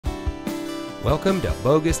Welcome to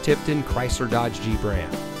Boggus Tipton Chrysler Dodge Jeep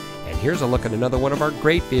Ram. And here's a look at another one of our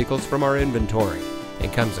great vehicles from our inventory.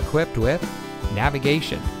 It comes equipped with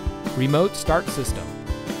navigation, remote start system,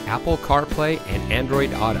 Apple CarPlay and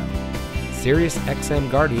Android Auto, Sirius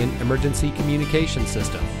XM Guardian emergency communication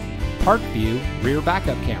system, Park View rear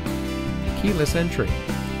backup camera, keyless entry,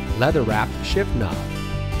 leather wrapped shift knob,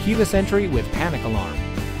 keyless entry with panic alarm,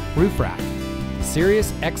 roof rack,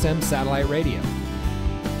 Sirius XM satellite radio.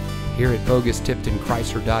 Here at Boggus Tipton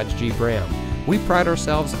Chrysler Dodge Jeep Ram, we pride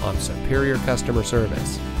ourselves on superior customer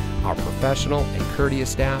service. Our professional and courteous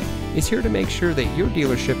staff is here to make sure that your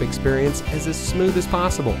dealership experience is as smooth as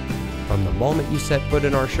possible. From the moment you set foot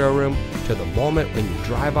in our showroom to the moment when you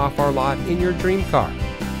drive off our lot in your dream car.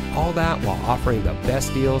 All that while offering the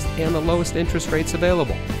best deals and the lowest interest rates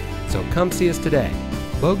available. So come see us today.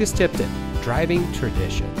 Boggus Tipton, driving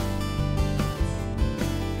tradition.